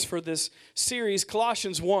for this series,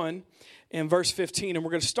 Colossians 1 and verse 15, and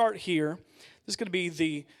we're going to start here. This is going to be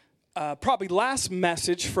the probably last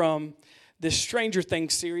message from this Stranger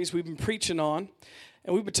Things series we've been preaching on,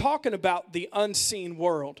 and we've been talking about the unseen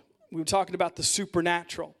world. We've been talking about the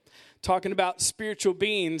supernatural, talking about spiritual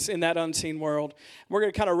beings in that unseen world. We're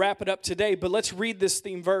going to kind of wrap it up today, but let's read this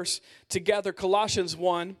theme verse together. Colossians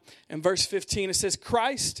 1 and verse 15. It says,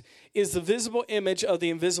 Christ is the visible image of the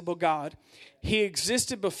invisible God. He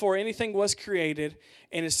existed before anything was created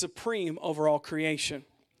and is supreme over all creation.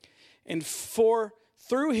 And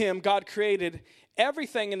through him, God created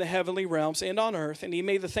everything in the heavenly realms and on earth, and he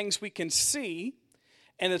made the things we can see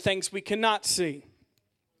and the things we cannot see,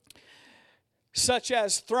 such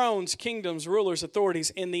as thrones, kingdoms, rulers,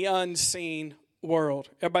 authorities in the unseen world.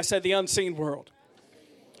 Everybody say the unseen world.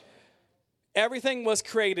 Everything was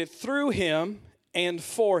created through him and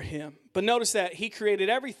for him. But notice that he created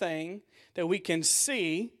everything that we can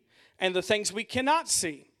see and the things we cannot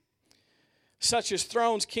see, such as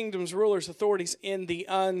thrones, kingdoms, rulers, authorities in the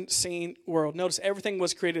unseen world. Notice everything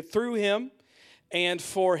was created through him and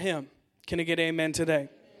for him. Can I get amen today?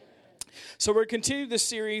 So we're going to continue this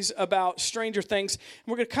series about Stranger Things.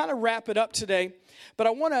 We're going to kind of wrap it up today. But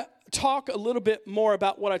I want to talk a little bit more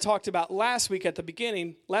about what I talked about last week at the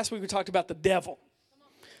beginning. Last week we talked about the devil.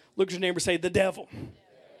 Look at your neighbor, say the devil.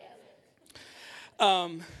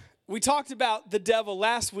 We talked about the devil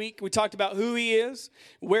last week. We talked about who he is,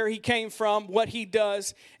 where he came from, what he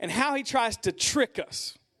does, and how he tries to trick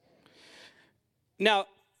us. Now,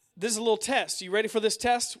 this is a little test. You ready for this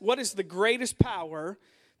test? What is the greatest power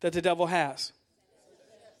that the devil has?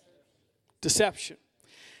 Deception.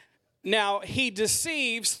 Now, he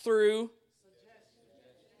deceives through...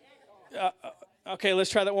 okay, let's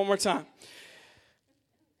try that one more time.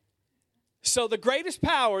 So the greatest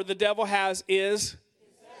power the devil has is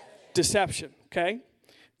deception, okay?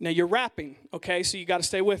 Now you're rapping, okay? So you got to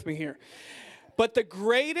stay with me here. But the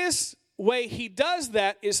greatest way he does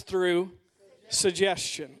that is through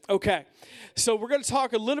suggestion. Okay, so we're going to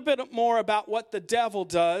talk a little bit more about what the devil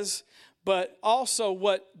does, but also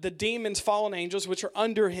what the demons, fallen angels, which are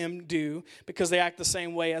under him, do, because they act the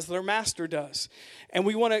same way as their master does. And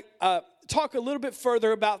we want to talk a little bit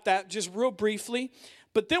further about that just real briefly.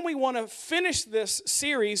 But then we want to finish this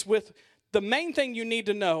series with the main thing you need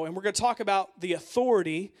to know, and we're going to talk about the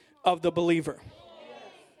authority of the believer.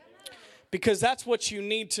 Because that's what you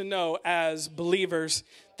need to know as believers,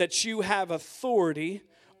 that you have authority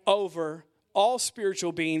over all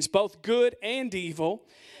spiritual beings, both good and evil,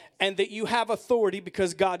 and that you have authority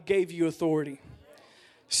because God gave you authority.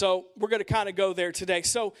 So we're going to kind of go there today.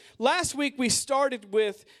 So last week we started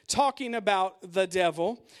with talking about the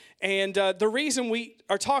devil. And the reason we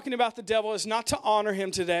are talking about the devil is not to honor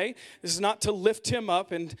him today. This is not to lift him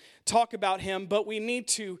up and talk about him. But we need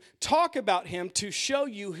to talk about him to show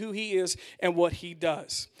you who he is and what he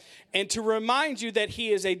does. And to remind you that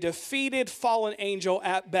he is a defeated fallen angel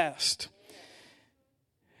at best.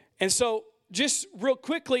 And so just real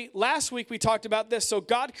quickly, last week we talked about this. So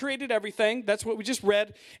God created everything. That's what we just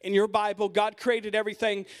read in your Bible. God created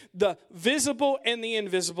everything, the visible and the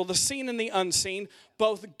invisible, the seen and the unseen,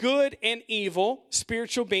 both good and evil,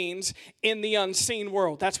 spiritual beings in the unseen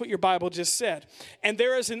world. That's what your Bible just said. And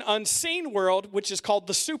there is an unseen world, which is called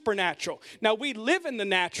the supernatural. Now, we live in the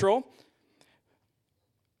natural.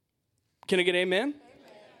 Can I get amen?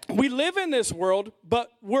 We live in this world,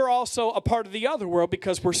 but we're also a part of the other world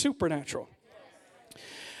because we're supernatural.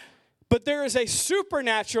 But there is a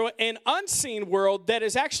supernatural and unseen world that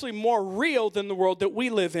is actually more real than the world that we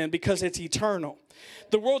live in because it's eternal.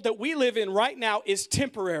 The world that we live in right now is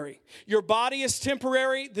temporary. Your body is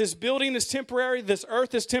temporary. This building is temporary. This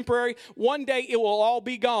earth is temporary. One day it will all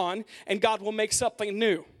be gone and God will make something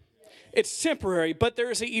new. It's temporary, but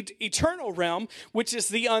there is an eternal realm, which is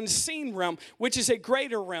the unseen realm, which is a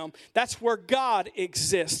greater realm. That's where God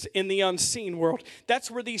exists in the unseen world.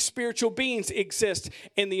 That's where these spiritual beings exist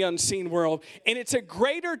in the unseen world. And it's a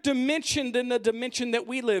greater dimension than the dimension that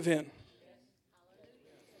we live in.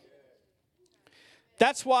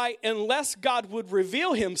 That's why unless God would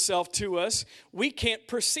reveal himself to us, we can't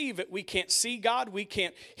perceive it. We can't see God. We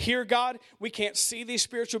can't hear God. We can't see these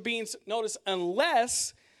spiritual beings. Notice,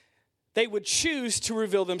 unless they would choose to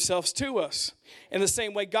reveal themselves to us. In the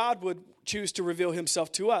same way God would choose to reveal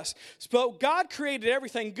himself to us. So God created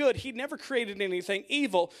everything good. He never created anything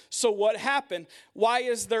evil. So what happened? Why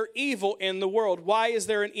is there evil in the world? Why is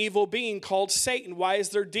there an evil being called Satan? Why is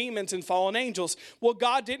there demons and fallen angels? Well,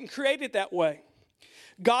 God didn't create it that way.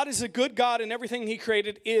 God is a good God and everything he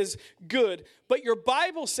created is good. But your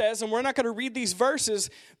Bible says, and we're not going to read these verses,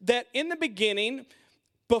 that in the beginning,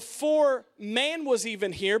 before man was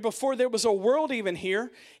even here, before there was a world even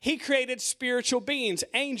here, he created spiritual beings,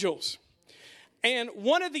 angels. And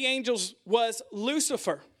one of the angels was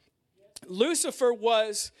Lucifer. Lucifer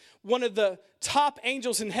was one of the top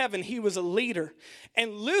angels in heaven. He was a leader.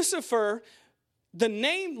 And Lucifer, the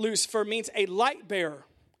name Lucifer means a light bearer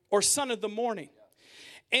or son of the morning.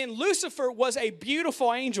 And Lucifer was a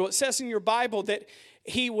beautiful angel. It says in your Bible that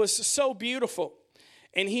he was so beautiful.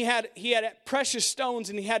 And he had precious stones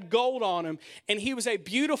and he had gold on him. And he was a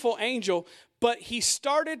beautiful angel. But he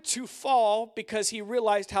started to fall because he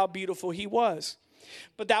realized how beautiful he was.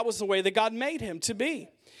 But that was the way that God made him to be.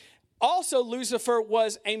 Also, Lucifer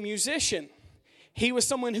was a musician. He was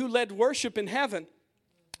someone who led worship in heaven.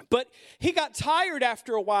 But he got tired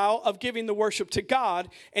after a while of giving the worship to God,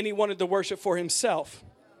 and he wanted the worship for himself.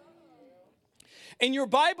 And your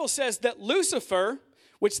Bible says that Lucifer,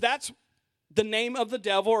 which that's the name of the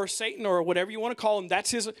devil or Satan or whatever you want to call him,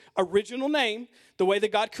 that's his original name, the way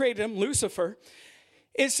that God created him, Lucifer.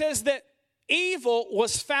 It says that evil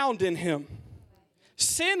was found in him.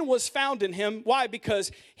 Sin was found in him. Why?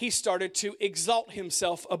 Because he started to exalt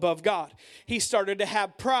himself above God. He started to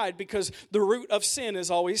have pride because the root of sin is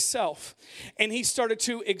always self. And he started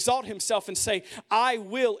to exalt himself and say, I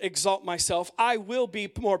will exalt myself. I will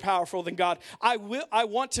be more powerful than God. I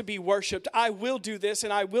want to be worshiped. I will do this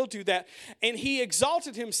and I will do that. And he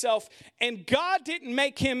exalted himself, and God didn't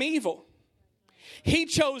make him evil. He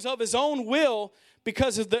chose of his own will,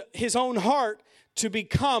 because of his own heart, to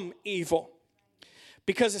become evil.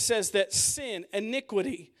 Because it says that sin,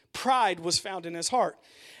 iniquity, pride was found in his heart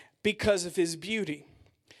because of his beauty,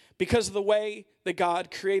 because of the way that God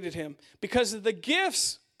created him, because of the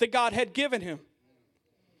gifts that God had given him.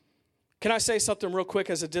 Can I say something real quick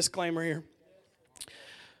as a disclaimer here?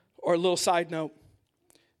 Or a little side note.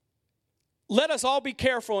 Let us all be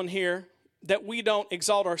careful in here that we don't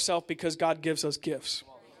exalt ourselves because God gives us gifts.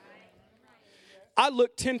 I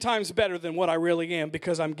look 10 times better than what I really am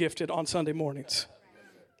because I'm gifted on Sunday mornings.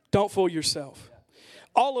 Don't fool yourself.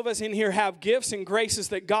 All of us in here have gifts and graces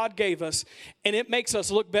that God gave us, and it makes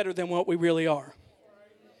us look better than what we really are.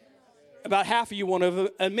 About half of you want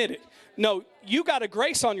to admit it. No, you got a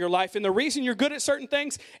grace on your life, and the reason you're good at certain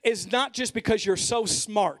things is not just because you're so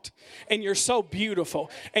smart and you're so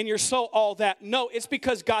beautiful and you're so all that. No, it's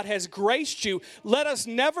because God has graced you. Let us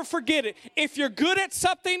never forget it. If you're good at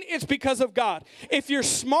something, it's because of God. If you're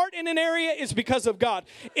smart in an area, it's because of God.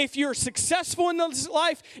 If you're successful in this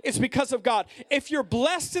life, it's because of God. If you're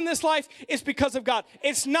blessed in this life, it's because of God.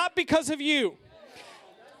 It's not because of you.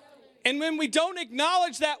 And when we don't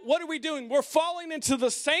acknowledge that, what are we doing? We're falling into the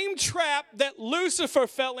same trap that Lucifer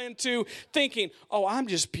fell into, thinking, oh, I'm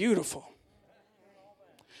just beautiful.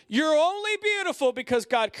 You're only beautiful because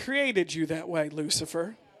God created you that way,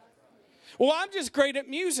 Lucifer. Well, I'm just great at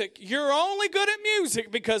music. You're only good at music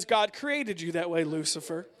because God created you that way,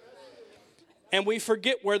 Lucifer. And we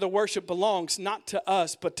forget where the worship belongs, not to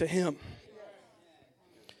us, but to him.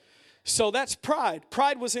 So that's pride.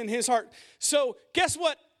 Pride was in his heart. So guess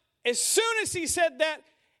what? As soon as he said that,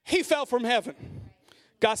 he fell from heaven.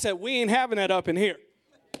 God said, we ain't having that up in here.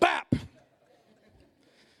 Bap!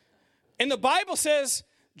 And the Bible says,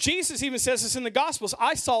 Jesus even says this in the Gospels,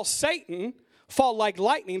 I saw Satan fall like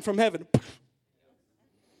lightning from heaven.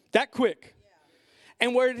 That quick.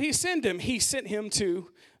 And where did he send him? He sent him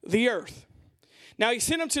to the earth. Now, he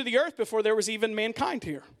sent him to the earth before there was even mankind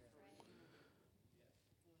here.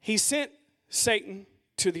 He sent Satan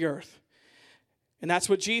to the earth. And that's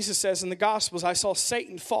what Jesus says in the Gospels. I saw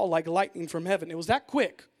Satan fall like lightning from heaven. It was that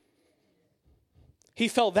quick. He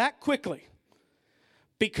fell that quickly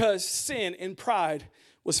because sin and pride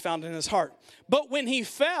was found in his heart. But when he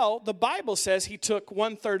fell, the Bible says he took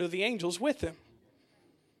 1/3 of the angels with him.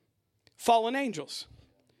 Fallen angels.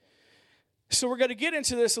 So we're going to get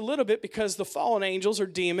into this a little bit because the fallen angels or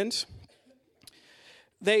demons,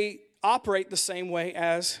 they operate the same way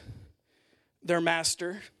as their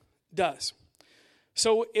master does.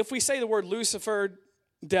 So if we say the word Lucifer,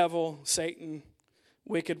 devil, Satan,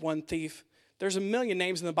 wicked one, thief, there's a million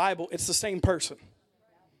names in the Bible. It's the same person.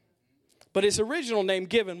 But his original name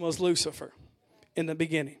given was Lucifer in the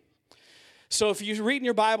beginning. So if you read in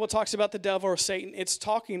your Bible, it talks about the devil or Satan, it's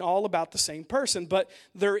talking all about the same person. But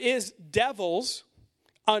there is devils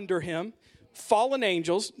under him, fallen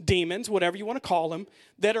angels, demons, whatever you want to call them,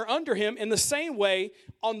 that are under him. In the same way,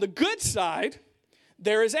 on the good side,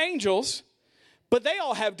 there is angels. But they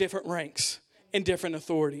all have different ranks and different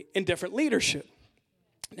authority and different leadership.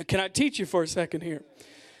 Now, can I teach you for a second here?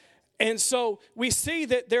 And so we see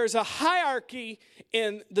that there's a hierarchy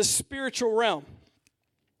in the spiritual realm.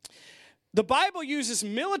 The Bible uses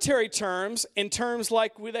military terms in terms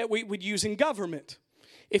like that we would use in government.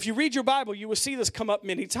 If you read your Bible, you will see this come up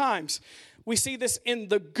many times. We see this in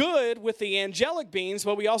the good with the angelic beings,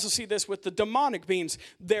 but we also see this with the demonic beings.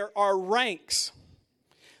 There are ranks.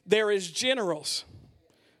 There is generals.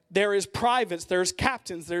 There is privates. There's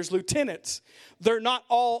captains. There's lieutenants. They're not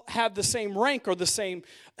all have the same rank or the same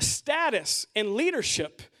status in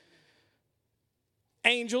leadership.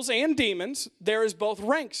 Angels and demons, there is both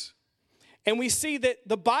ranks. And we see that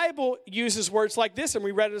the Bible uses words like this, and we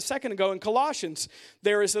read it a second ago in Colossians.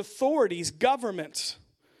 There is authorities, governments.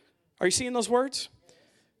 Are you seeing those words?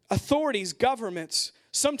 Authorities, governments.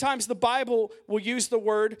 Sometimes the Bible will use the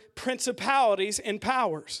word principalities and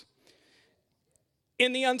powers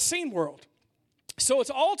in the unseen world. So it's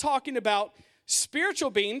all talking about spiritual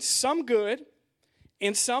beings, some good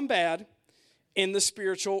and some bad, in the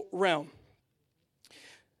spiritual realm.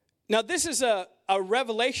 Now, this is a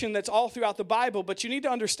revelation that's all throughout the Bible, but you need to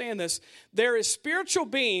understand this. There is spiritual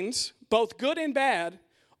beings, both good and bad,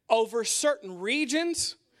 over certain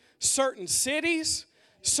regions, certain cities,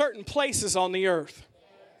 certain places on the earth.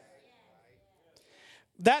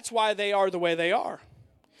 That's why they are the way they are.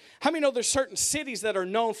 How many know there's certain cities that are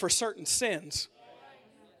known for certain sins?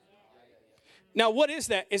 Now, what is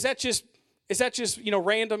that? Is that just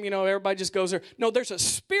random, everybody just goes there? No, there's a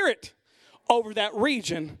spirit over that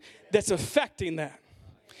region that's affecting that.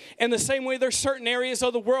 In the same way, there's certain areas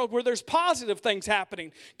of the world where there's positive things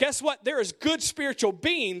happening. Guess what? There is good spiritual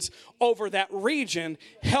beings over that region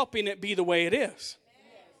helping it be the way it is.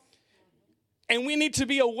 And we need to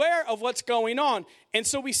be aware of what's going on. And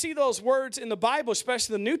so we see those words in the Bible,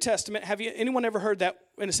 especially the New Testament. Have anyone ever heard that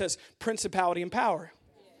when it says principality and power?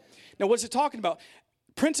 Now, what's it talking about?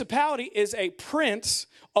 Principality is a prince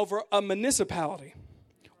over a municipality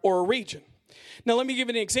or a region. Now, let me give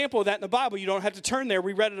you an example of that in the Bible. You don't have to turn there.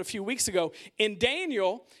 We read it a few weeks ago. In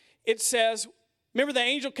Daniel, it says, remember the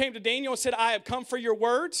angel came to Daniel and said, I have come for your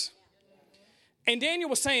words? And Daniel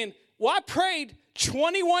was saying, well, I prayed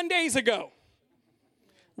 21 days ago.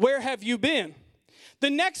 Where have you been? The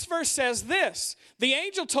next verse says this. The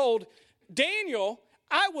angel told Daniel,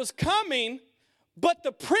 I was coming, but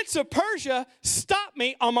the prince of Persia stopped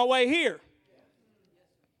me on my way here.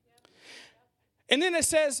 And then it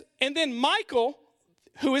says, and then Michael,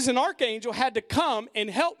 who is an archangel, had to come and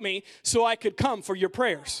help me so I could come for your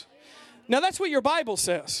prayers. Now, that's what your Bible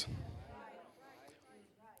says.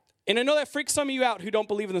 And I know that freaks some of you out who don't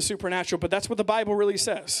believe in the supernatural, but that's what the Bible really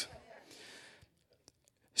says.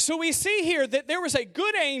 So we see here that there was a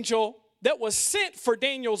good angel that was sent for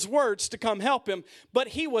Daniel's words to come help him, but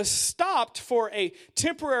he was stopped for a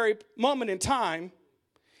temporary moment in time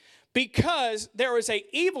because there was an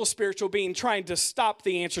evil spiritual being trying to stop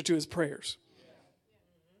the answer to his prayers.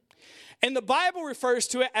 And the Bible refers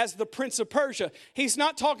to it as the Prince of Persia. He's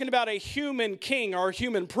not talking about a human king or a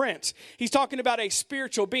human prince. He's talking about a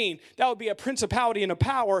spiritual being. That would be a principality and a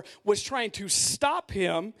power was trying to stop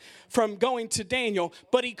him from going to Daniel,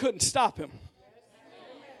 but he couldn't stop him.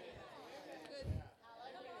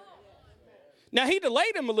 Now, he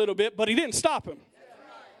delayed him a little bit, but he didn't stop him.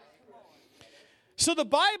 So the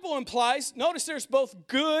Bible implies, notice there's both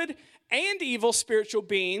good and evil spiritual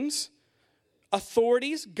beings,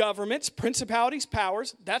 authorities, governments, principalities,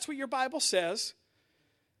 powers. That's what your Bible says,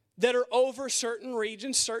 that are over certain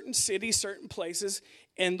regions, certain cities, certain places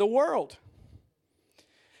in the world.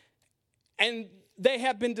 And they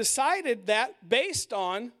have been decided that based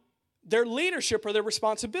on their leadership or their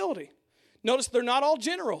responsibility. Notice they're not all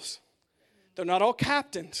generals. They're not all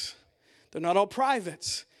captains. They're not all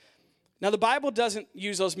privates. Now, the Bible doesn't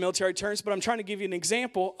use those military terms, but I'm trying to give you an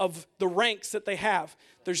example of the ranks that they have.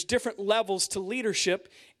 There's different levels to leadership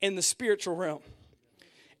in the spiritual realm.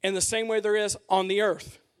 In the same way there is on the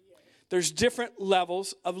earth. There's different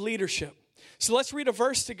levels of leadership. So let's read a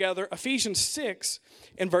verse together, Ephesians 6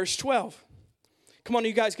 and verse 12. Come on,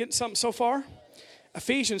 you guys getting something so far?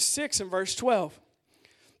 Ephesians 6 and verse 12.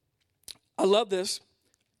 I love this.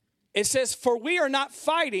 It says, for we are not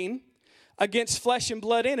fighting against flesh and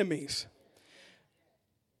blood enemies.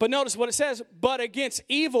 But notice what it says, but against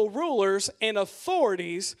evil rulers and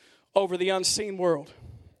authorities over the unseen world.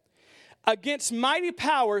 Against mighty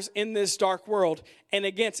powers in this dark world and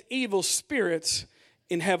against evil spirits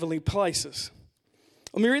in heavenly places.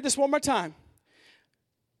 Let me read this one more time.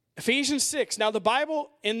 Ephesians 6. Now the Bible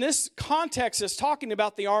in this context is talking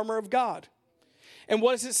about the armor of God. And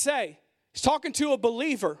what does it say? It's talking to a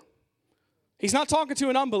believer. He's not talking to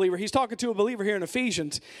an unbeliever. He's talking to a believer here in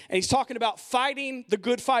Ephesians. And he's talking about fighting the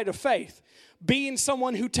good fight of faith. Being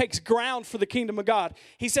someone who takes ground for the kingdom of God.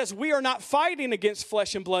 He says, we are not fighting against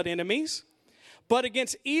flesh and blood enemies, but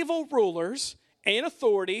against evil rulers and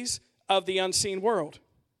authorities of the unseen world.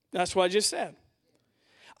 That's what I just said.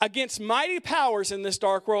 Against mighty powers in this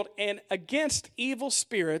dark world and against evil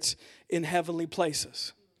spirits in heavenly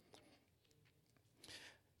places.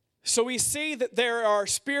 So we see that there are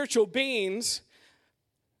spiritual beings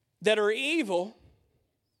that are evil,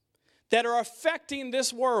 that are affecting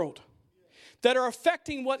this world, that are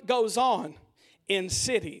affecting what goes on in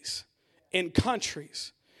cities, in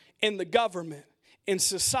countries, in the government, in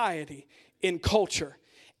society, in culture.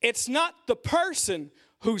 It's not the person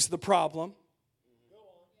who's the problem.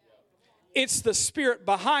 It's the spirit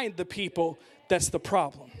behind the people that's the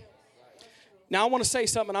problem. Now, I want to say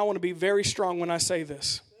something. I want to be very strong when I say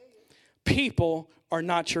this. People are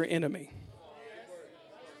not your enemy.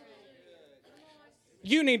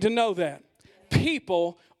 You need to know that.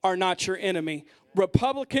 People are not your enemy.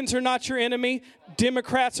 Republicans are not your enemy.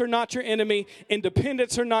 Democrats are not your enemy.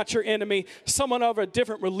 Independents are not your enemy. Someone of a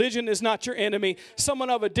different religion is not your enemy. Someone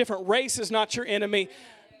of a different race is not your enemy.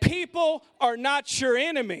 People are not your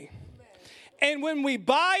enemy. And when we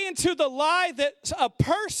buy into the lie that a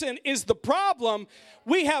person is the problem,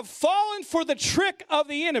 we have fallen for the trick of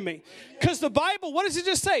the enemy. Because the Bible, what does it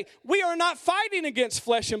just say? We are not fighting against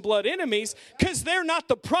flesh and blood enemies because they're not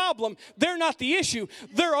the problem. They're not the issue.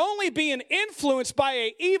 They're only being influenced by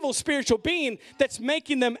an evil spiritual being that's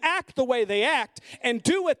making them act the way they act and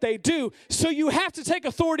do what they do. So you have to take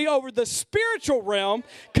authority over the spiritual realm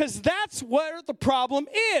because that's where the problem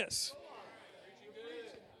is.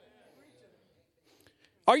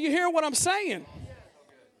 Are you hearing what I'm saying?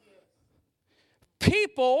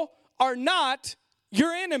 People are not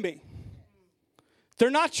your enemy.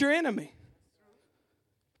 They're not your enemy.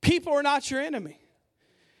 People are not your enemy.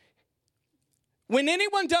 When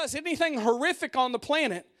anyone does anything horrific on the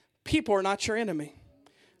planet, people are not your enemy.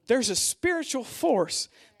 There's a spiritual force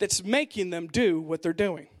that's making them do what they're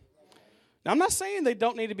doing. Now, I'm not saying they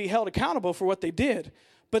don't need to be held accountable for what they did,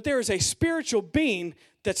 but there is a spiritual being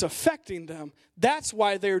that's affecting them. That's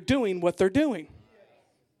why they're doing what they're doing.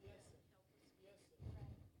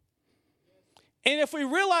 And if we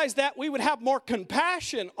realize that, we would have more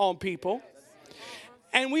compassion on people.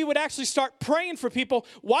 And we would actually start praying for people.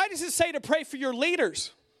 Why does it say to pray for your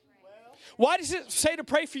leaders? Why does it say to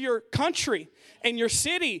pray for your country and your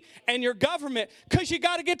city and your government? Because you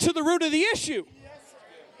got to get to the root of the issue.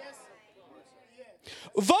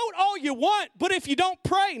 Vote all you want, but if you don't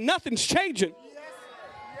pray, nothing's changing.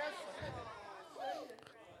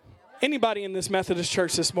 Anybody in this Methodist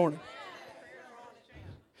church this morning?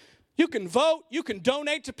 You can vote, you can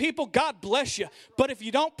donate to people, God bless you. But if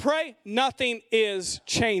you don't pray, nothing is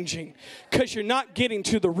changing because you're not getting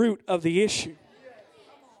to the root of the issue.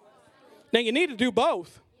 Now, you need to do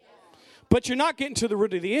both, but you're not getting to the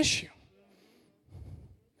root of the issue.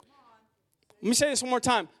 Let me say this one more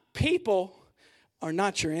time. People are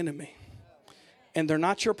not your enemy, and they're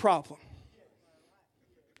not your problem.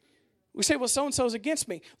 We say, well, so-and-so's against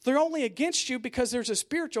me. They're only against you because there's a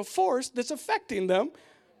spiritual force that's affecting them.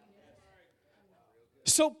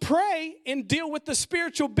 So pray and deal with the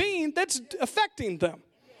spiritual being that's affecting them.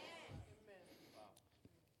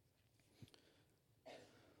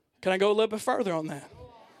 Can I go a little bit further on that?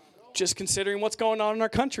 Just considering what's going on in our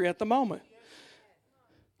country at the moment.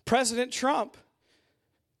 President Trump,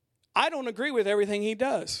 I don't agree with everything he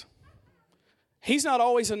does. He's not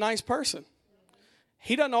always a nice person.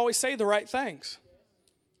 He doesn't always say the right things.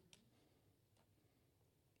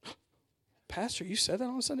 Pastor, you said that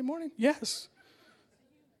on a Sunday morning? Yes.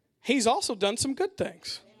 He's also done some good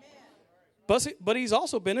things. But he's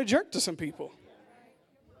also been a jerk to some people.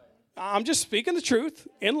 I'm just speaking the truth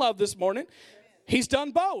in love this morning. He's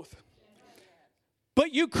done both.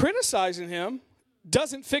 But you criticizing him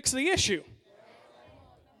doesn't fix the issue.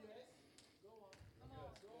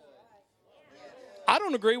 I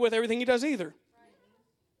don't agree with everything he does either.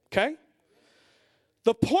 Okay?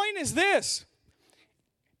 The point is this.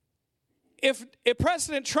 If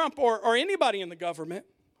President Trump or anybody in the government,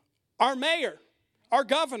 our mayor, our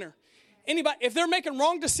governor, anybody, if they're making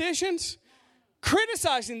wrong decisions,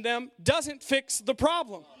 criticizing them doesn't fix the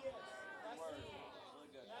problem.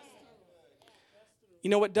 You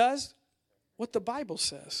know what does? What the Bible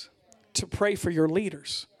says. To pray for your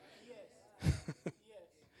leaders.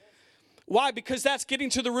 Why? Because that's getting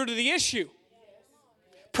to the root of the issue.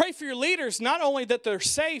 Pray for your leaders, not only that they're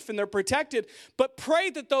safe and they're protected, but pray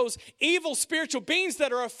that those evil spiritual beings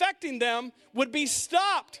that are affecting them would be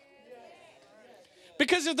stopped.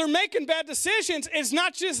 Because if they're making bad decisions, it's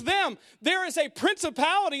not just them. There is a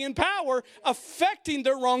principality and power affecting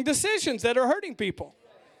their wrong decisions that are hurting people.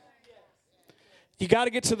 You got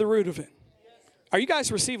to get to the root of it. Are you guys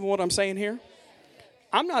receiving what I'm saying here?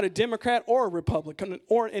 I'm not a Democrat or a Republican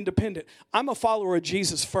or an independent. I'm a follower of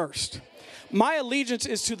Jesus first. My allegiance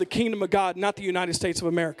is to the kingdom of God, not the United States of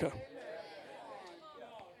America.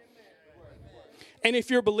 And if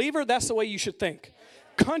you're a believer, that's the way you should think.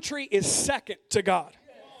 Country is second to God.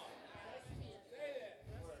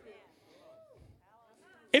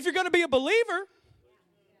 If you're going to be a believer,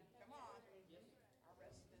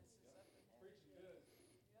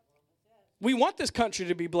 we want this country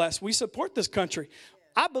to be blessed. We support this country.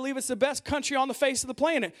 I believe it's the best country on the face of the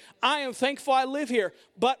planet. I am thankful I live here.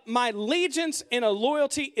 But my allegiance and a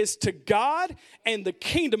loyalty is to God and the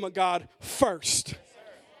kingdom of God first.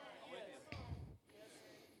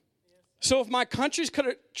 So if my country's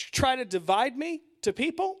going to try to divide me to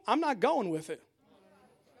people, I'm not going with it.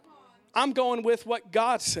 I'm going with what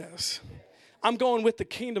God says. I'm going with the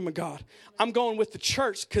kingdom of God. I'm going with the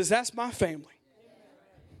church because that's my family.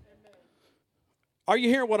 Are you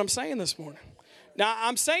hearing what I'm saying this morning? Now,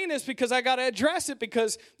 I'm saying this because I got to address it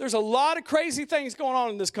because there's a lot of crazy things going on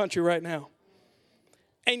in this country right now.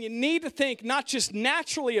 And you need to think not just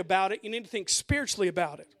naturally about it, you need to think spiritually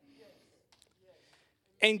about it.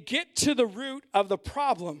 And get to the root of the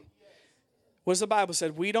problem. What does the Bible say?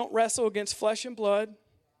 We don't wrestle against flesh and blood.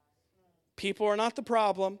 People are not the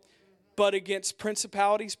problem, but against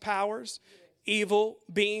principalities, powers, evil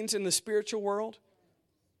beings in the spiritual world.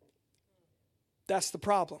 That's the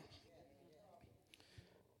problem.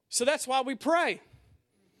 So that's why we pray.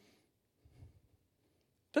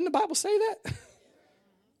 Doesn't the Bible say that? It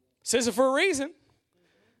says it for a reason.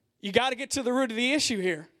 You got to get to the root of the issue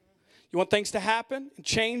here. You want things to happen and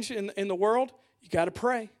change in the world? You got to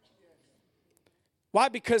pray. Why?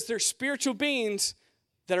 Because there's spiritual beings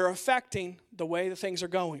that are affecting the way that things are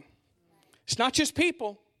going. It's not just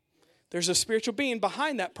people. There's a spiritual being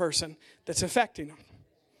behind that person that's affecting them.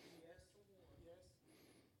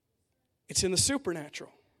 It's in the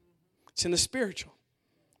supernatural. It's in the spiritual.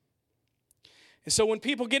 And so when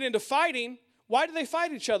people get into fighting, why do they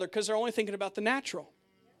fight each other? Because they're only thinking about the natural.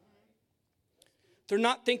 They're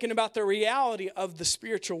not thinking about the reality of the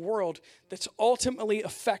spiritual world that's ultimately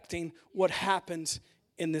affecting what happens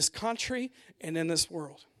in this country and in this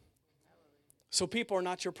world. So people are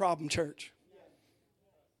not your problem, church.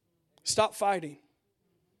 Stop fighting.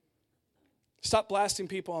 Stop blasting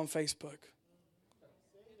people on Facebook.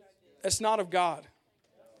 That's not of God.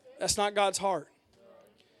 That's not God's heart.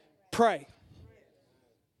 Pray.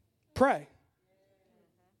 Pray.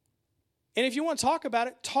 And if you want to talk about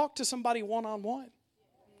it, talk to somebody one-on-one.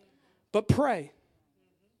 But pray.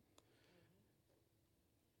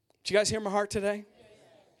 Did you guys hear my heart today?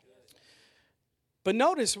 But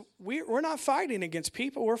notice, we're not fighting against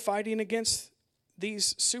people. We're fighting against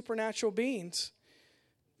these supernatural beings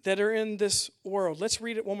that are in this world. Let's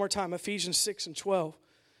read it one more time. Ephesians 6:12.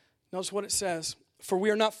 Notice what it says. For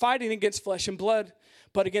we are not fighting against flesh and blood,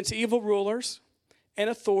 but against evil rulers and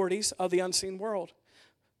authorities of the unseen world,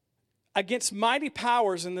 against mighty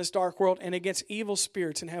powers in this dark world, and against evil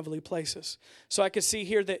spirits in heavenly places. So I can see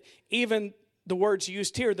here that even the words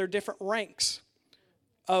used here, they're different ranks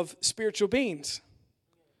of spiritual beings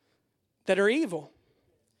that are evil.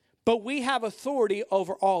 But we have authority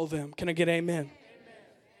over all of them. Can I get amen?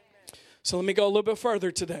 So let me go a little bit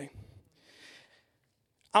further today.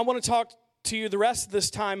 I want to talk to you the rest of this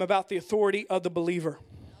time about the authority of the believer.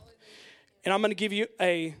 And I'm going to give you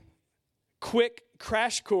a quick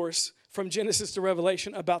crash course from Genesis to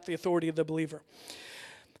Revelation about the authority of the believer.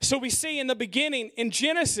 So we see in the beginning, in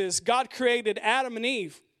Genesis, God created Adam and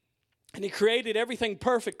Eve. And he created everything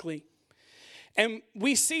perfectly. And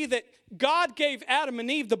we see that God gave Adam and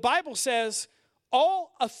Eve, the Bible says,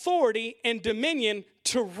 all authority and dominion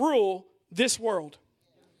to rule this world.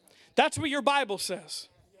 That's what your Bible says.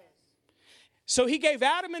 So he gave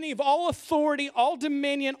Adam and Eve all authority, all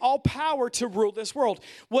dominion, all power to rule this world.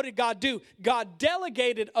 What did God do? God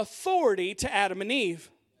delegated authority to Adam and Eve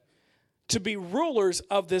to be rulers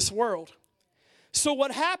of this world. So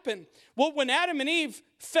what happened? Well, when Adam and Eve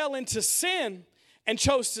fell into sin and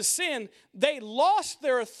chose to sin, they lost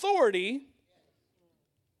their authority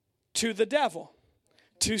to the devil,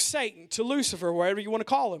 to Satan, to Lucifer, whatever you want to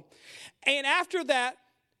call him. And after that,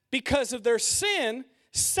 because of their sin,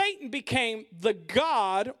 Satan became the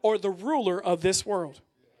god or the ruler of this world.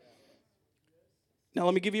 Now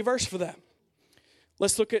let me give you a verse for that.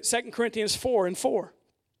 Let's look at 2 Corinthians 4:4.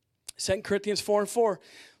 2 Corinthians 4:4.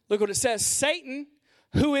 Look what it says. Satan,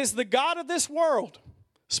 who is the god of this world,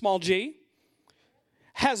 small g,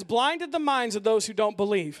 has blinded the minds of those who don't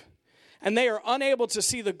believe. And they are unable to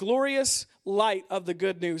see the glorious light of the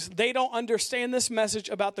good news. They don't understand this message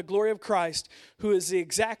about the glory of Christ, who is the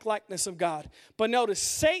exact likeness of God. But notice,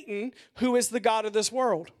 Satan, who is the god of this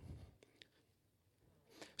world.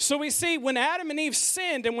 So we see when Adam and Eve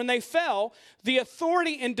sinned and when they fell, the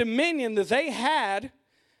authority and dominion that they had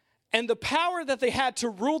and the power that they had to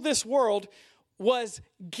rule this world was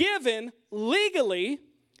given legally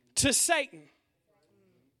to Satan.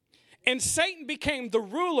 And Satan became the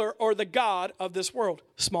ruler or the god of this world,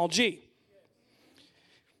 small g.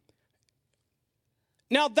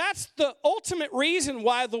 Now, that's the ultimate reason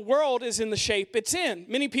why the world is in the shape it's in.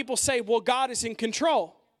 Many people say, well, God is in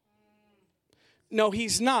control. No,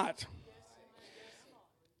 he's not.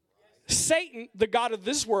 Satan, the god of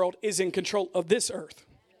this world, is in control of this earth.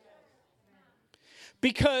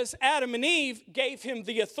 Because Adam and Eve gave him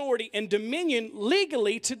the authority and dominion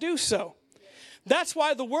legally to do so. That's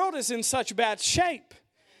why the world is in such bad shape.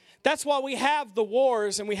 That's why we have the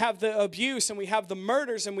wars and we have the abuse and we have the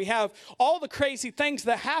murders and we have all the crazy things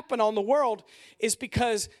that happen on the world, is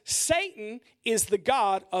because Satan is the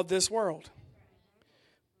god of this world.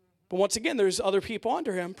 But once again, there's other people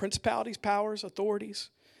under him, principalities, powers, authorities,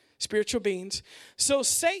 spiritual beings. So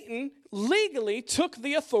Satan legally took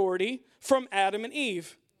the authority from Adam and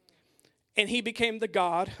Eve, and he became the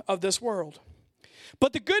god of this world.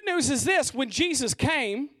 But the good news is this: when Jesus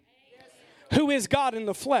came, who is God in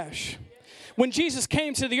the flesh, when Jesus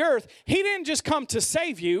came to the earth, he didn't just come to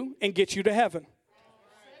save you and get you to heaven.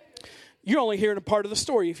 You're only hearing a part of the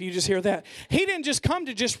story if you just hear that. He didn't just come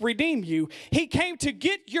to just redeem you. He came to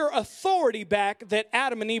get your authority back that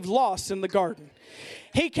Adam and Eve lost in the garden.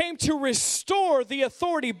 He came to restore the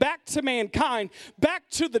authority back to mankind, back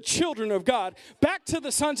to the children of God, back to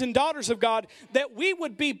the sons and daughters of God, that we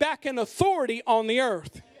would be back in authority on the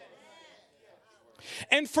earth.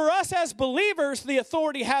 And for us as believers, the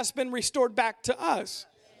authority has been restored back to us.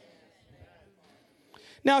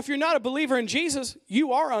 Now, if you're not a believer in Jesus,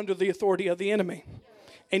 you are under the authority of the enemy,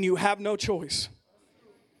 and you have no choice,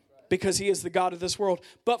 because he is the god of this world.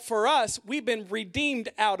 But for us, we've been redeemed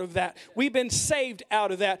out of that. We've been saved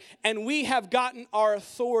out of that, and we have gotten our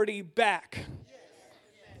authority back.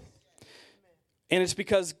 And it's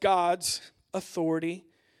because God's authority,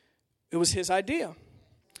 it was his idea.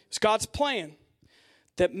 It's God's plan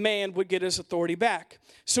that man would get his authority back.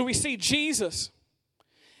 So we see Jesus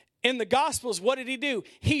in the Gospels. What did he do?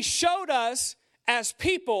 He showed us as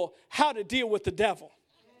people how to deal with the devil.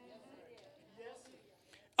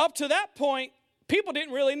 Up to that point, people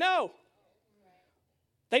didn't really know.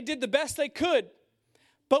 They did the best they could.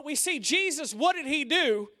 But we see Jesus, what did he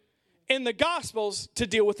do in the Gospels to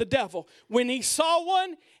deal with the devil? When he saw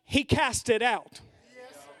one, he cast it out.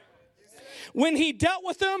 When he dealt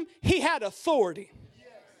with them, he had authority.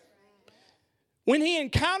 When he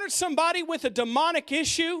encountered somebody with a demonic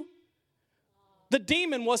issue, the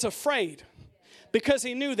demon was afraid because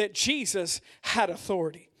he knew that Jesus had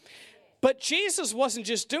authority. But Jesus wasn't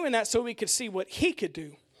just doing that so we could see what he could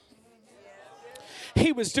do.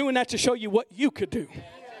 He was doing that to show you what you could do.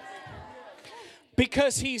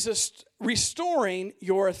 Because he's restoring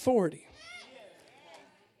your authority.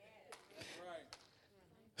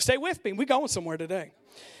 Stay with me. We're going somewhere today.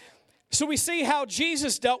 So we see how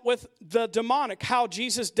Jesus dealt with the demonic, how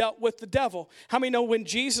Jesus dealt with the devil. How many know when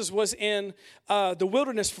Jesus was in the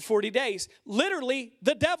wilderness for 40 days, literally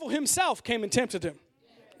the devil himself came and tempted him.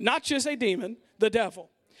 Not just a demon, the devil.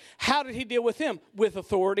 How did he deal with him? With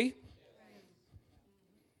authority.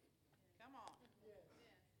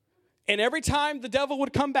 And every time the devil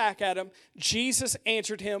would come back at him, Jesus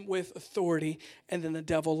answered him with authority, and then the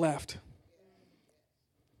devil left.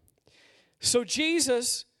 So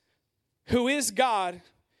Jesus, who is God,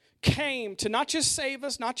 came to not just save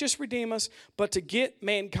us, not just redeem us, but to get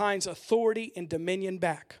mankind's authority and dominion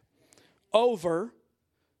back over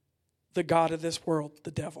the god of this world,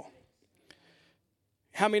 the devil.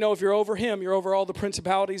 How many know if you're over him, you're over all the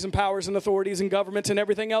principalities and powers and authorities and governments and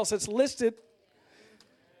everything else that's listed?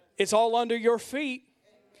 It's all under your feet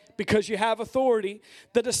because you have authority.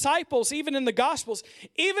 The disciples, even in the Gospels,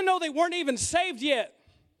 even though they weren't even saved yet,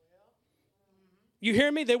 you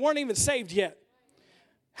hear me? They weren't even saved yet.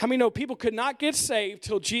 How many know people could not get saved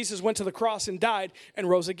till Jesus went to the cross and died and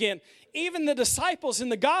rose again? Even the disciples in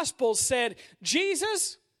the Gospels said,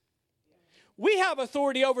 Jesus, we have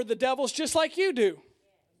authority over the devils just like you do.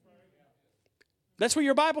 That's what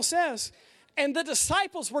your Bible says. And the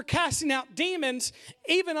disciples were casting out demons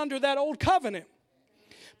even under that old covenant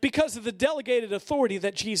because of the delegated authority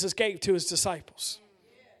that Jesus gave to his disciples.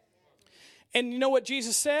 And you know what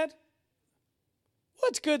Jesus said? Well,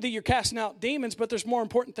 it's good that you're casting out demons, but there's more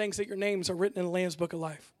important things, that your names are written in the Lamb's Book of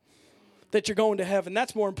Life. that you're going to heaven.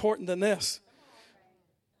 That's more important than this.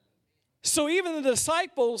 So even the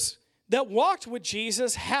disciples that walked with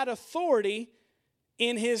Jesus had authority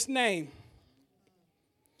in his name.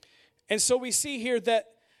 And so we see here that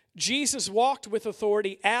Jesus walked with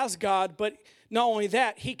authority as God, but not only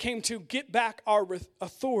that, he came to get back our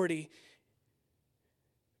authority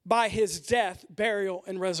by his death, burial,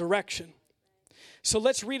 and resurrection. So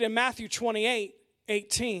let's read in Matthew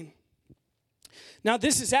 28:18. Now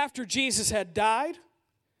this is after Jesus had died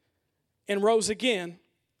and rose again,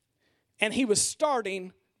 and he was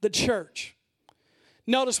starting the church.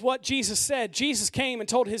 Notice what Jesus said. Jesus came and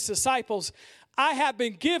told his disciples, I have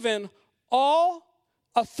been given all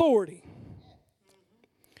authority.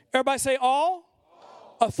 Everybody say all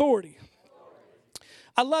authority.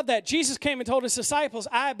 I love that. Jesus came and told his disciples,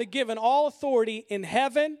 I have been given all authority in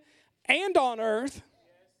heaven and on earth.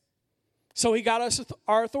 So he got us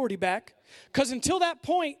our authority back. Because until that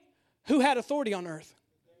point, who had authority on earth?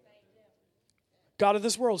 God of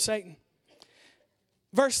this world, Satan.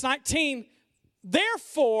 Verse 19,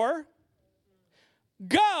 therefore,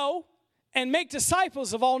 go and make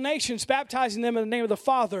disciples of all nations, baptizing them in the name of the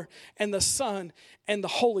Father and the Son and the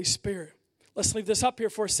Holy Spirit. Let's leave this up here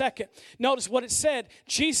for a second. Notice what it said.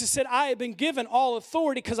 Jesus said, I have been given all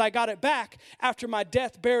authority because I got it back after my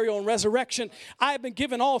death, burial, and resurrection. I have been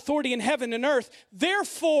given all authority in heaven and earth.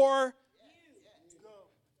 Therefore,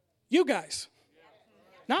 you guys,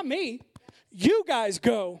 not me, you guys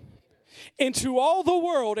go into all the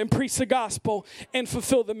world and preach the gospel and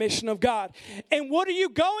fulfill the mission of God. And what are you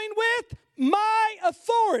going with? My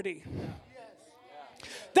authority.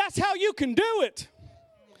 That's how you can do it.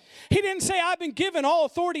 He didn't say, I've been given all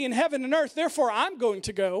authority in heaven and earth, therefore I'm going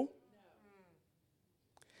to go.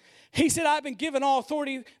 He said, I've been given all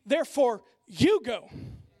authority, therefore you go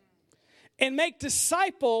and make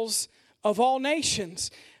disciples of all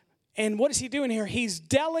nations. And what is he doing here? He's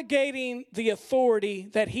delegating the authority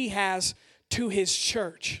that he has to his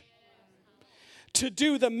church to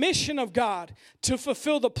do the mission of God, to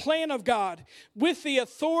fulfill the plan of God with the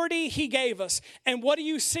authority he gave us. And what do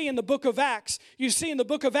you see in the book of Acts? You see in the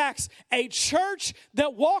book of Acts a church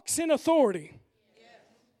that walks in authority.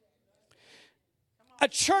 A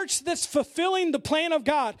church that's fulfilling the plan of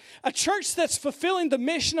God. A church that's fulfilling the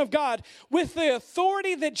mission of God with the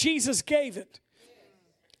authority that Jesus gave it.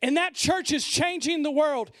 And that church is changing the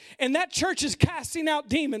world. And that church is casting out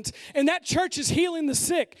demons. And that church is healing the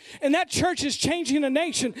sick. And that church is changing a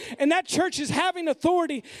nation. And that church is having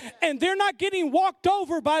authority. And they're not getting walked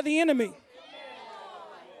over by the enemy.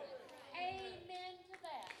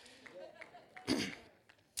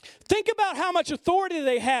 Think about how much authority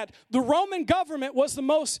they had. The Roman government was the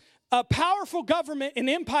most powerful government and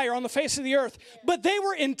empire on the face of the earth. But they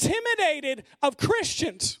were intimidated of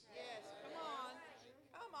Christians.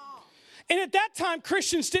 And at that time,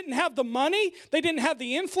 Christians didn't have the money, they didn't have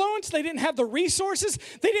the influence, they didn't have the resources,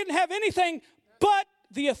 they didn't have anything but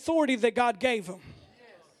the authority that God gave them.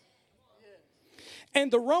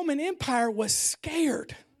 And the Roman Empire was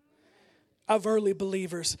scared of early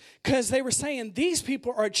believers because they were saying, these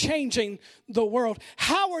people are changing the world.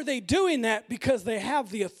 How are they doing that? Because they have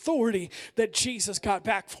the authority that Jesus got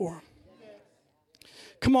back for them.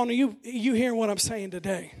 Come on, are you hearing what I'm saying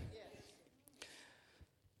today?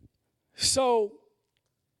 So,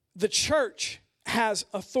 the church has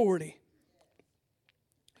authority.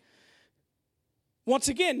 Once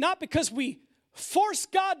again, not because we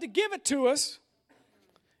forced God to give it to us.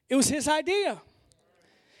 It was his idea.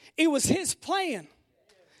 It was his plan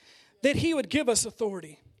that he would give us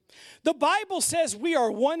authority. The Bible says we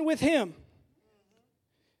are one with him,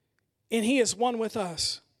 and he is one with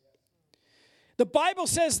us. The Bible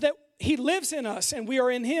says that he lives in us, and we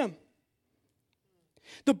are in him.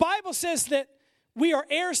 The Bible says that we are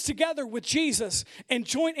heirs together with Jesus and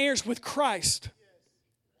joint heirs with Christ.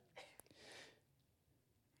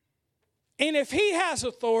 And if he has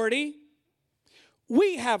authority,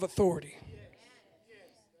 we have authority.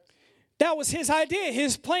 That was his idea,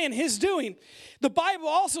 his plan, his doing. The Bible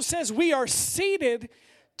also says we are seated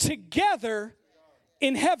together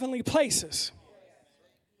in heavenly places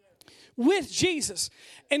with Jesus.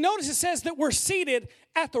 And notice it says that we're seated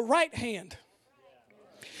at the right hand.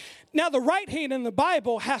 Now, the right hand in the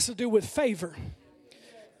Bible has to do with favor.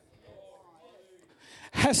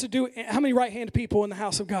 Has to do, how many right-handed people in the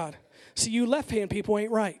house of God? So you left-hand people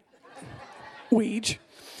ain't right. Weege.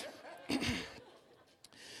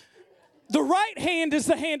 The right hand is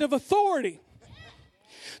the hand of authority.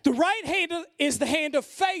 The right hand is the hand of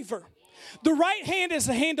favor. The right hand is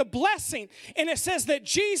the hand of blessing. And it says that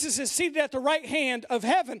Jesus is seated at the right hand of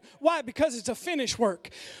heaven. Why? Because it's a finished work.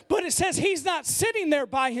 But it says he's not sitting there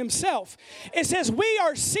by himself. It says we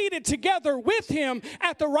are seated together with him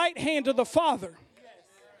at the right hand of the Father.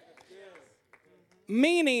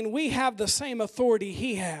 Meaning we have the same authority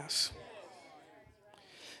he has.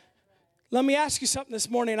 Let me ask you something this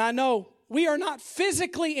morning. I know we are not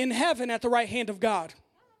physically in heaven at the right hand of God.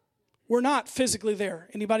 We're not physically there.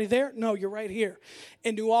 Anybody there? No, you're right here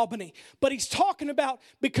in New Albany. But he's talking about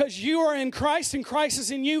because you are in Christ and Christ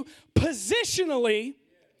is in you, positionally,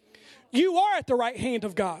 you are at the right hand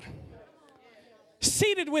of God.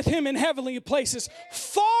 Seated with him in heavenly places,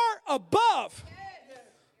 far above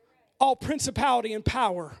all principality and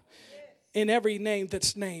power in every name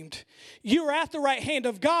that's named. You are at the right hand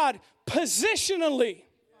of God positionally.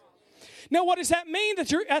 Now, what does that mean that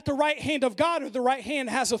you're at the right hand of God, or the right hand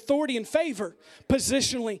has authority and favor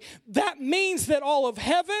positionally? That means that all of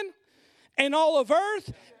heaven and all of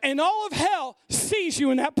earth and all of hell sees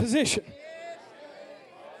you in that position.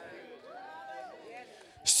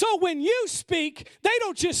 So when you speak, they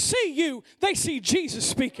don't just see you, they see Jesus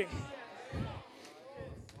speaking.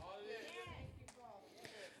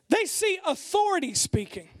 They see authority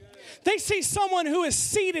speaking. They see someone who is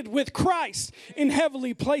seated with Christ in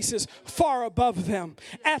heavenly places far above them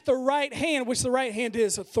at the right hand, which the right hand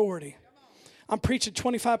is authority. I'm preaching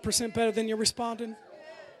 25% better than you're responding.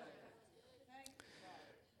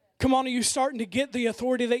 Come on, are you starting to get the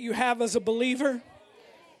authority that you have as a believer?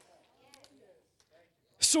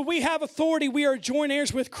 So we have authority. We are joint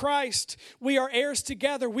heirs with Christ. We are heirs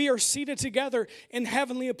together. We are seated together in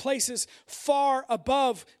heavenly places far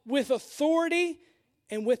above with authority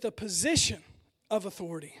and with a position of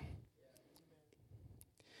authority.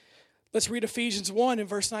 Let's read Ephesians 1 in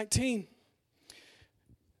verse 19. It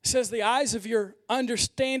says, the eyes of your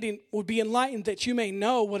understanding will be enlightened, that you may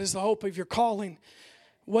know what is the hope of your calling,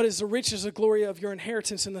 what is the riches of glory of your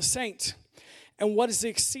inheritance in the saints, and what is the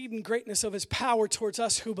exceeding greatness of his power towards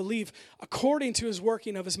us who believe, according to his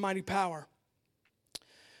working of his mighty power,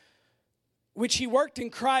 which he worked in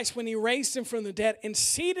Christ when he raised him from the dead and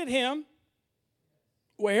seated him,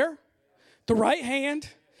 where? The right hand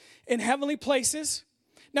in heavenly places.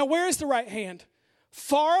 Now, where is the right hand?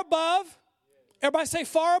 Far above. Everybody say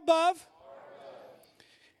far above.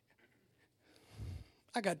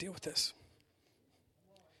 I got to deal with this.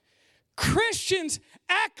 Christians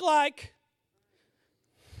act like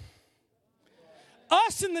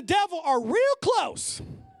us and the devil are real close.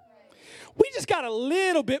 We just got a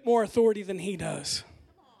little bit more authority than he does.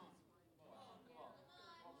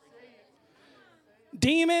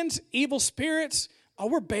 Demons, evil spirits,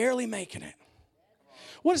 we're barely making it.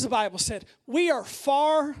 What does the Bible say? We are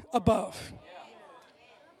far above.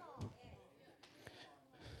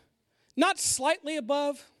 Not slightly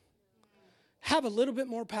above. Have a little bit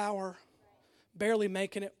more power. Barely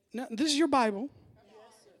making it. Now, this is your Bible.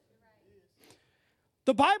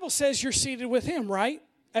 The Bible says you're seated with him, right?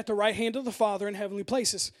 At the right hand of the Father in heavenly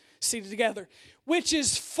places. Seated together. Which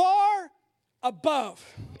is far above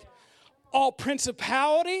all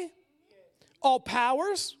principality, all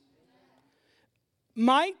powers,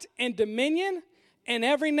 might and dominion, and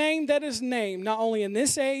every name that is named, not only in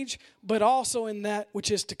this age, but also in that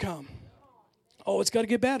which is to come. Oh, it's got to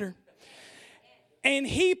get better. And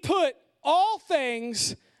he put all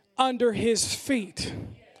things under his feet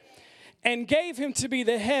and gave him to be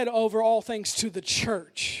the head over all things to the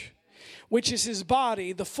church, which is his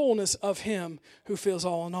body, the fullness of him who fills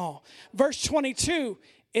all in all. Verse 22,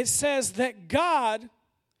 it says that God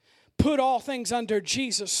put all things under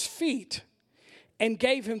Jesus' feet and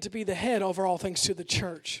gave him to be the head over all things to the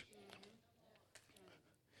church.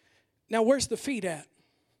 Now, where's the feet at?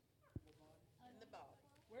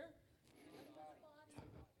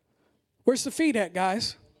 Where's the feet at,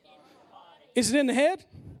 guys? Is it in the head?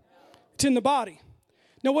 It's in the body.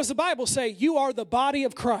 Now, what does the Bible say? You are the body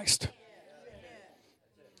of Christ.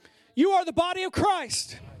 You are the body of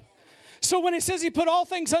Christ. So when it says he put all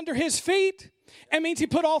things under his feet, it means he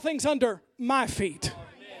put all things under my feet.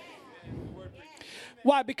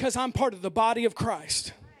 Why? Because I'm part of the body of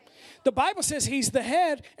Christ. The Bible says he's the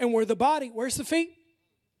head and we're the body. Where's the feet?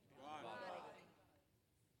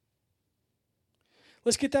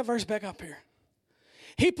 Let's get that verse back up here.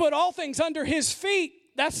 He put all things under his feet.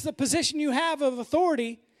 That's the position you have of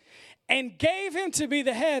authority. And gave him to be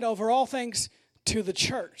the head over all things to the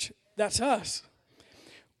church. That's us.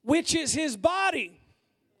 Which is his body.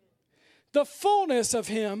 The fullness of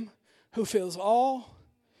him who fills all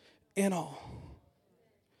in all.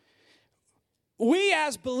 We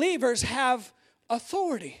as believers have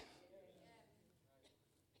authority.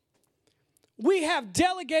 We have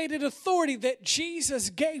delegated authority that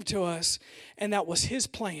Jesus gave to us, and that was his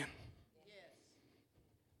plan.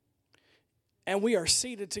 And we are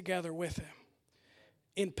seated together with him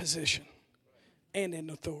in position and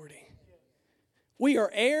in authority. We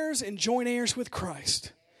are heirs and joint heirs with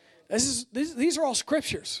Christ. These are all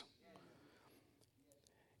scriptures.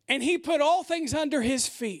 And he put all things under his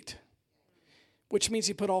feet, which means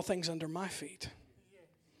he put all things under my feet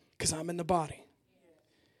because I'm in the body.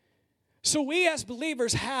 So we as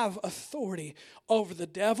believers have authority over the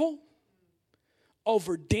devil,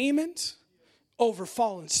 over demons, over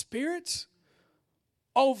fallen spirits,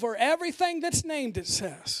 over everything that's named, it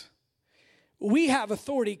says. We have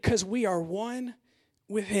authority because we are one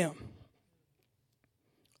with him.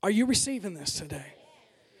 Are you receiving this today?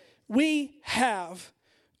 We have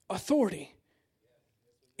authority.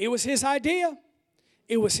 It was his idea.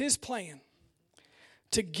 It was his plan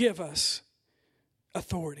to give us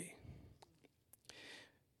authority.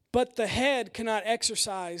 But the head cannot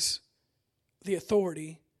exercise the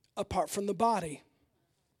authority apart from the body.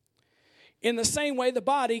 In the same way, the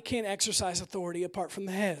body can't exercise authority apart from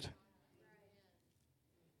the head.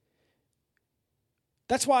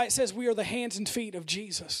 That's why it says we are the hands and feet of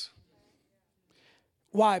Jesus.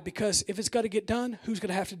 Why? Because if it's got to get done, who's going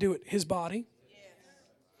to have to do it? His body.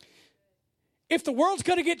 If the world's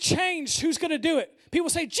going to get changed, who's going to do it? People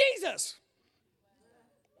say, Jesus.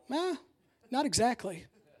 Nah, not exactly.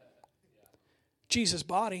 Jesus'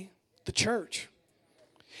 body, the church.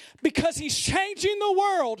 Because he's changing the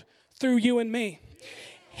world through you and me.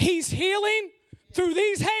 He's healing through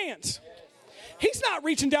these hands. He's not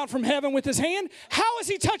reaching down from heaven with his hand. How is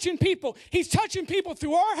he touching people? He's touching people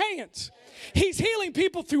through our hands. He's healing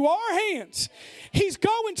people through our hands. He's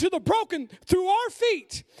going to the broken through our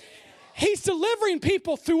feet. He's delivering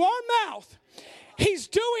people through our mouth. He's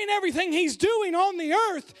doing everything he's doing on the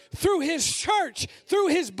earth through his church, through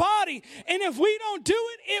his body. And if we don't do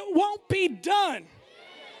it, it won't be done.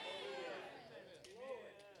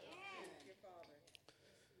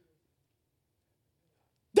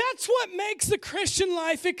 That's what makes the Christian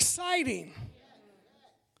life exciting.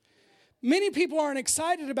 Many people aren't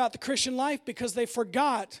excited about the Christian life because they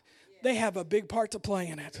forgot they have a big part to play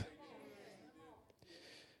in it.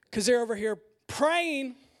 Because they're over here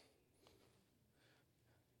praying,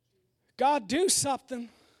 God, do something.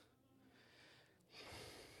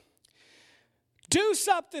 Do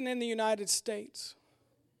something in the United States.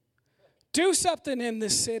 Do something in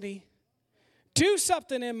this city. Do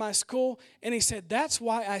something in my school. And he said, that's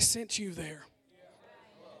why I sent you there.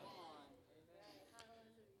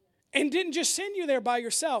 And didn't just send you there by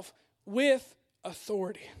yourself, with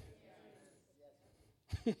authority.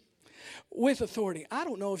 With authority. I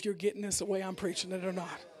don't know if you're getting this the way I'm preaching it or not.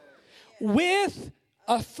 With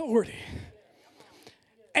authority.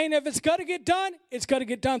 And if it's got to get done, it's got to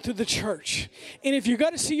get done through the church. And if you're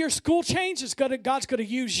going to see your school change, God's going to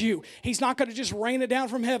use you. He's not going to just rain it down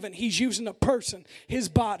from heaven. He's using a person, his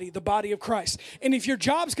body, the body of Christ. And if your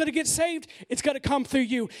job's going to get saved, it's got to come through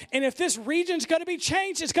you. And if this region's going to be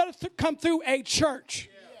changed, it's got to come through a church.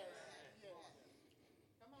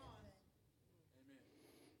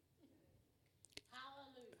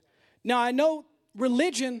 Now, I know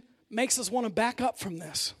religion makes us want to back up from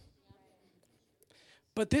this.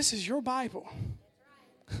 But this is your Bible.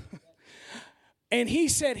 And he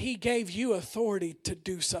said he gave you authority to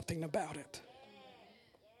do something about it.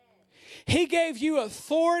 He gave you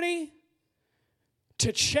authority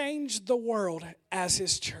to change the world as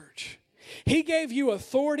his church. He gave you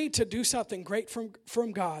authority to do something great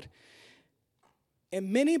from God.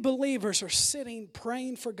 And many believers are sitting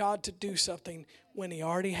praying for God to do something when he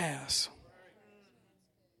already has.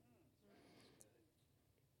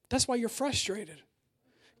 That's why you're frustrated.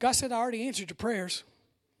 God said, I already answered your prayers.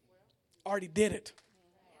 Already did it.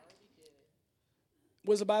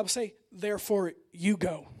 What does the Bible say? Therefore, you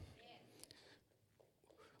go.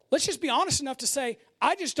 Let's just be honest enough to say,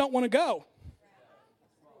 I just don't want to go.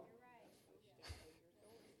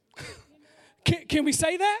 Can we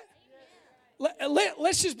say that?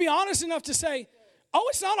 Let's just be honest enough to say, oh,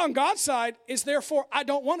 it's not on God's side. It's therefore, I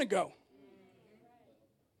don't want to go.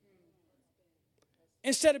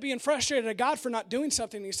 Instead of being frustrated at God for not doing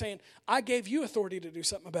something, he's saying, I gave you authority to do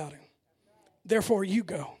something about it. Therefore, you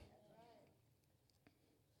go.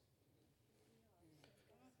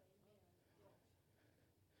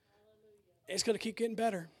 It's going to keep getting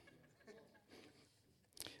better.